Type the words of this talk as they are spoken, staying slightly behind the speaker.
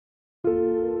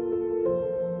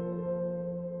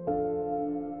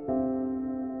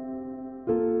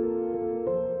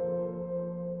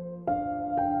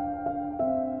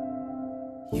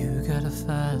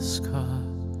fast car.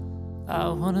 I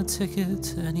want a ticket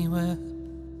to anywhere.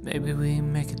 Maybe we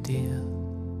make a deal.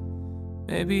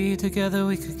 Maybe together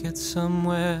we could get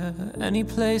somewhere. Any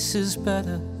place is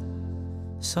better.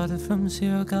 Started from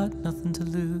zero, got nothing to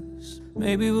lose.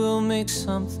 Maybe we'll make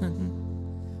something.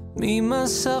 Me,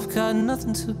 myself, got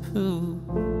nothing to prove.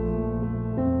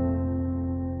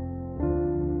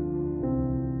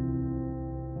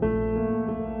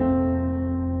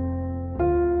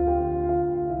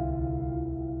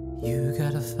 You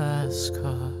got a fast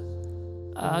car.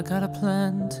 I got a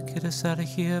plan to get us out of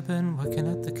here. Been working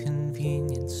at the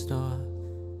convenience store.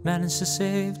 Managed to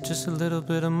save just a little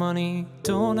bit of money.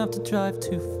 Don't have to drive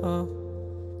too far.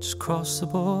 Just cross the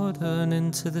border and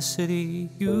into the city.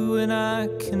 You and I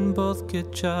can both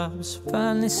get jobs.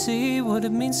 Finally see what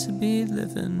it means to be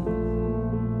living.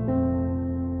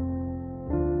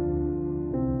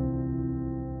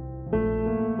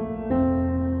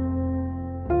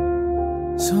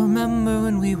 So remember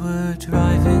when we were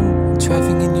driving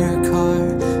in your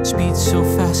car. Speed so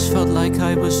fast, felt like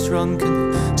I was drunk.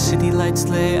 And city lights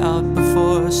lay out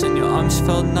before us, and your arms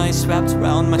felt nice wrapped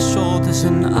around my shoulders.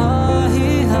 And I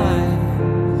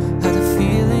had a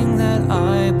feeling that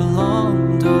I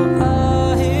belonged.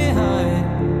 Oh, I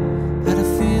had a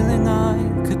feeling I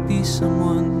could be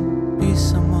someone, be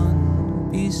someone,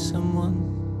 be someone.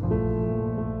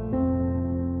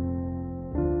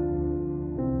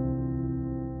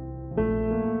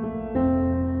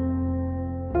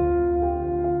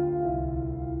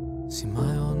 See,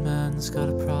 my old man's got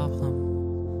a problem.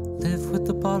 Live with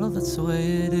the bottle, that's the way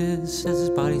it is. Says his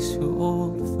body's too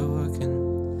old for working.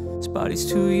 His body's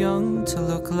too young to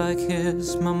look like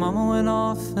his. My mama went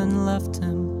off and left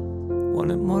him.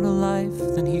 Wanted more to life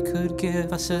than he could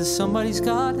give. I said somebody's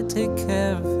gotta take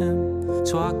care of him.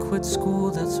 So I quit school,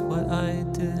 that's what I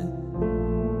did.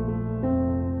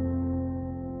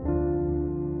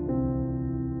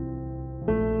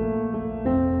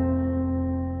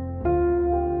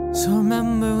 So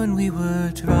remember when we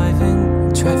were driving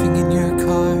in your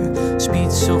car.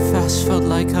 Speed so fast, felt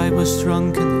like I was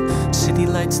drunk. And city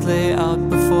lights lay out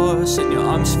before us, and your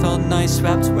arms felt nice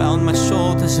wrapped around my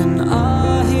shoulders. And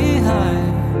I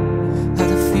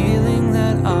had a feeling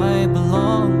that I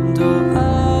belonged.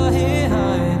 Oh, I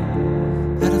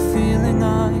had a feeling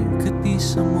I could be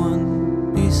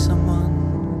someone, be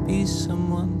someone, be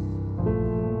someone.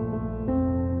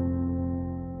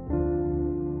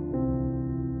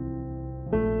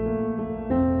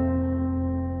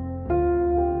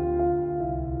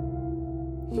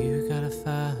 You got a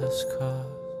fast car.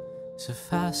 Is it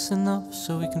fast enough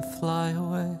so we can fly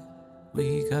away?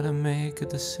 We gotta make a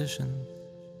decision.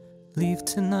 Leave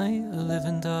tonight or live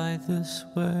and die this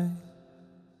way.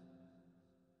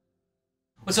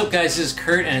 What's up guys, this is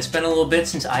Kurt, and it's been a little bit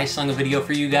since I sung a video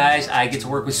for you guys. I get to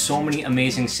work with so many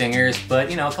amazing singers,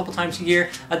 but you know, a couple times a year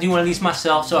I'll do one of these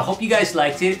myself, so I hope you guys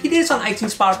liked it. If you did, it's on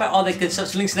iTunes, Spotify, all that good stuff,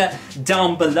 so links to that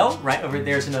down below. Right over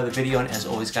there is another video, and as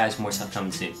always guys, more stuff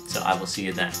coming soon, so I will see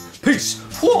you then. Peace!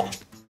 Whoa.